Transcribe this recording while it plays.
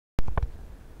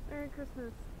Merry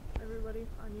Christmas, everybody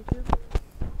on YouTube.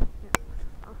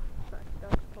 Yeah. Oh, sorry,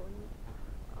 dog's pulling me.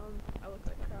 I look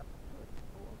like crap.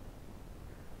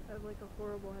 I have like a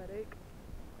horrible headache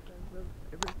because of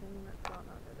everything that's gone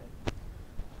on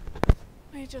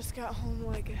today. I just got home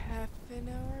like a half an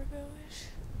hour ago-ish.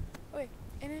 Okay,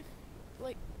 and if,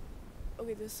 like,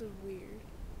 okay, this is weird.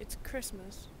 It's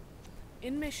Christmas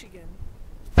in Michigan,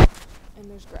 and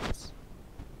there's grass.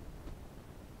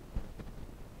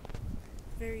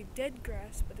 Very dead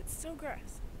grass, but it's still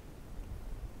grass.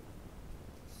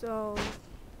 So,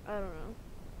 I don't know.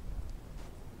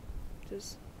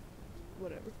 Just,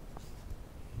 whatever.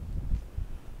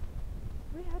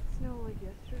 We had snow like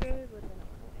yesterday, but then it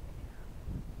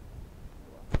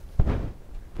went away.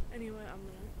 Anyway, I'm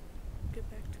gonna get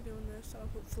back to doing this. I'll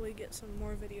hopefully get some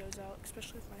more videos out,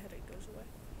 especially if my headache goes away.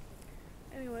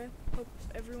 Anyway, hope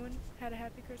everyone had a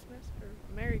happy Christmas, or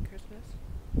Merry Christmas.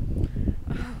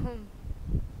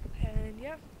 And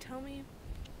yeah, tell me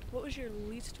what was your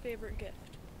least favorite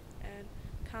gift, and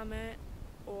comment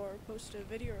or post a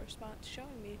video response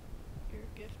showing me your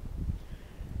gift.